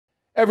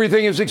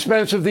Everything is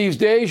expensive these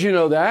days, you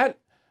know that.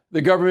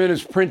 The government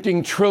is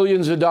printing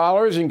trillions of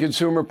dollars and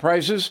consumer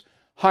prices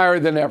higher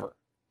than ever.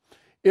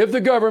 If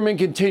the government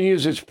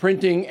continues its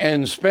printing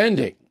and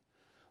spending,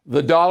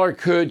 the dollar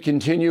could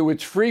continue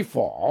its free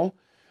fall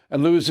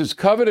and lose its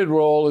coveted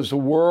role as the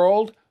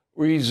world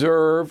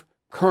reserve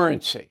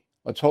currency.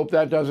 Let's hope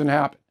that doesn't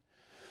happen.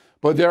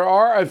 But there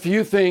are a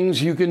few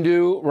things you can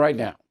do right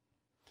now.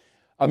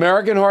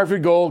 American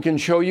Hartford Gold can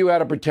show you how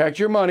to protect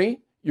your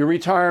money, your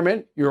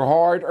retirement, your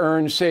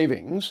hard-earned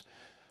savings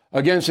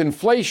against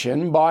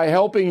inflation by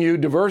helping you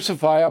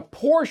diversify a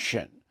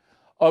portion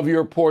of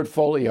your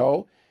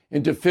portfolio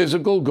into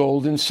physical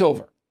gold and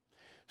silver.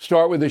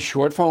 Start with a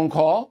short phone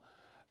call,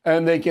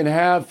 and they can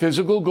have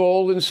physical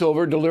gold and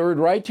silver delivered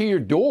right to your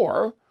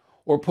door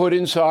or put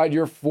inside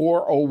your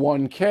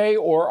 401k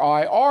or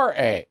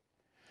IRA.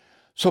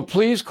 So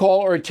please call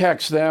or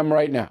text them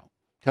right now.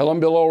 Tell them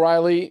Bill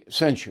O'Reilly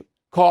sent you.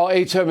 Call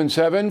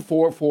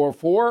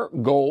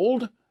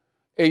 877-444-GOLD,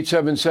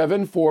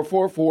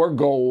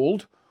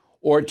 877-444-GOLD,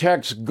 or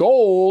text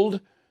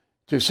GOLD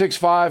to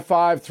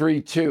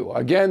 65532.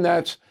 Again,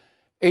 that's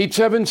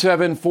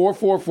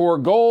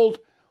 877-444-GOLD,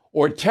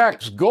 or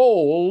text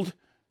GOLD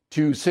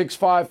to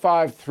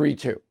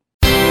 65532.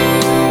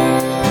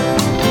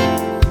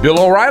 Bill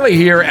O'Reilly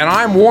here, and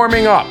I'm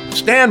warming up.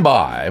 Stand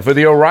by for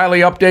the O'Reilly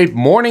Update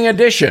Morning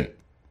Edition.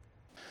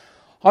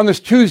 On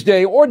this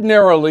Tuesday,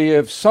 ordinarily,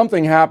 if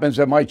something happens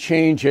that might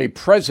change a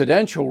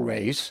presidential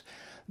race,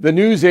 the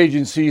news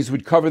agencies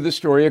would cover the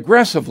story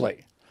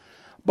aggressively.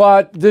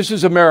 But this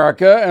is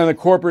America, and the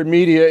corporate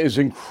media is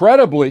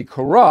incredibly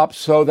corrupt,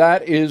 so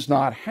that is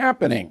not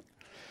happening.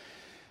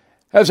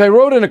 As I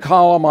wrote in a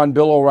column on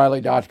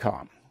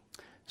BillO'Reilly.com,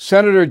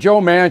 Senator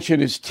Joe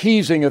Manchin is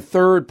teasing a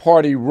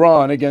third-party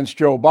run against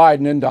Joe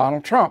Biden and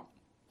Donald Trump.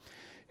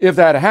 If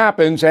that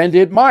happens, and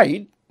it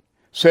might,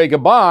 say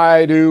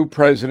goodbye to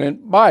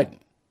President Biden.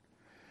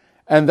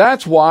 And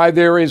that's why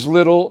there is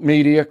little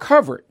media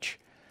coverage.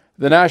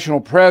 The national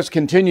press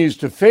continues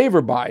to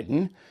favor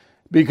Biden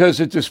because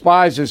it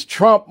despises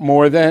Trump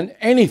more than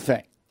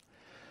anything.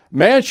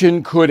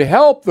 Manchin could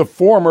help the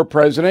former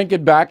president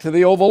get back to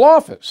the Oval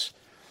Office.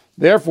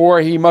 Therefore,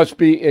 he must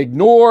be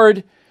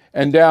ignored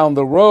and down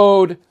the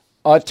road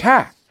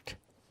attacked.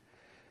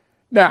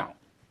 Now,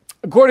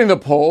 according to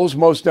the polls,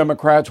 most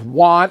Democrats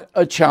want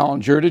a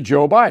challenger to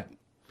Joe Biden.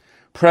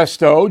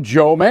 Presto,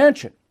 Joe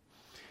Manchin.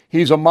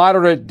 He's a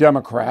moderate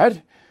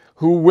Democrat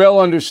who well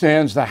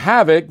understands the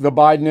havoc the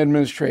Biden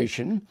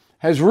administration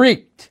has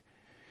wreaked.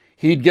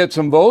 He'd get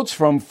some votes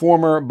from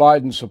former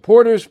Biden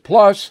supporters,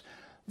 plus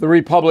the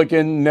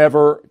Republican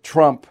Never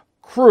Trump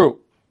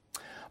crew.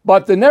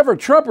 But the Never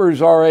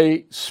Trumpers are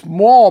a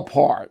small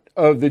part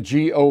of the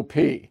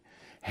GOP,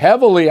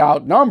 heavily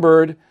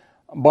outnumbered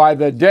by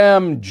the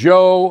Dem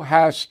Joe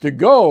has to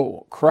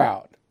go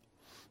crowd.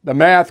 The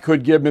math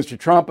could give Mr.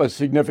 Trump a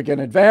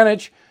significant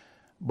advantage,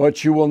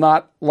 but you will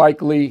not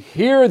likely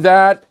hear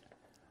that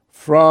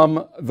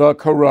from the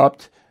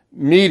corrupt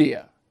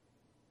media.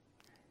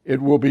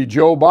 It will be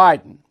Joe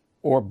Biden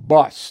or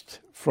bust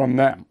from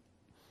them.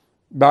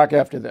 Back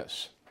after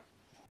this.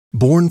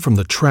 Born from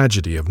the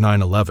tragedy of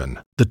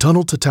 9/11, the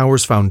Tunnel to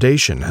Towers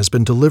Foundation has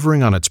been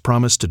delivering on its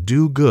promise to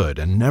do good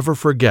and never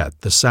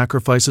forget the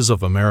sacrifices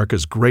of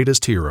America's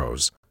greatest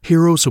heroes.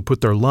 Heroes who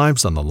put their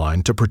lives on the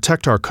line to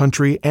protect our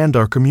country and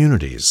our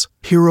communities.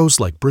 Heroes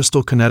like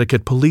Bristol,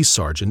 Connecticut Police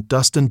Sergeant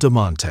Dustin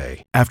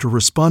DeMonte. After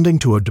responding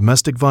to a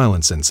domestic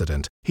violence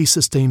incident, he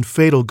sustained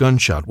fatal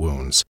gunshot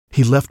wounds.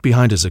 He left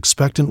behind his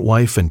expectant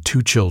wife and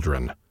 2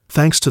 children.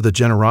 Thanks to the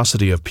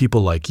generosity of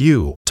people like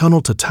you,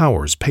 Tunnel to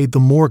Towers paid the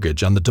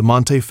mortgage on the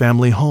DeMonte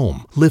family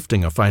home,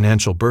 lifting a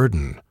financial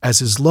burden. As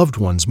his loved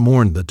ones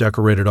mourned the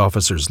decorated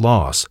officer's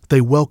loss, they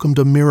welcomed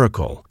a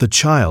miracle, the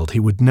child he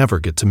would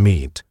never get to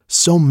meet.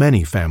 So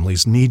many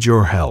families need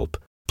your help.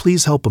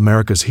 Please help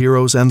America's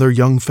heroes and their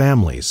young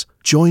families.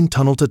 Join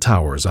Tunnel to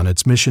Towers on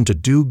its mission to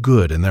do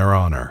good in their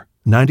honor.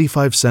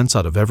 95 cents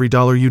out of every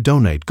dollar you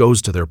donate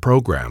goes to their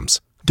programs.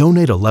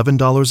 Donate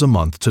 $11 a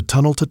month to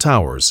Tunnel to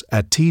Towers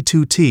at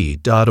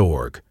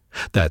T2T.org.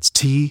 That's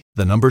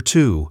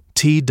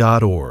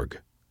T2T.org.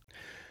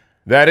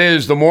 That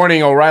is the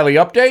Morning O'Reilly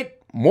Update.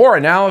 More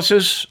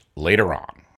analysis later on.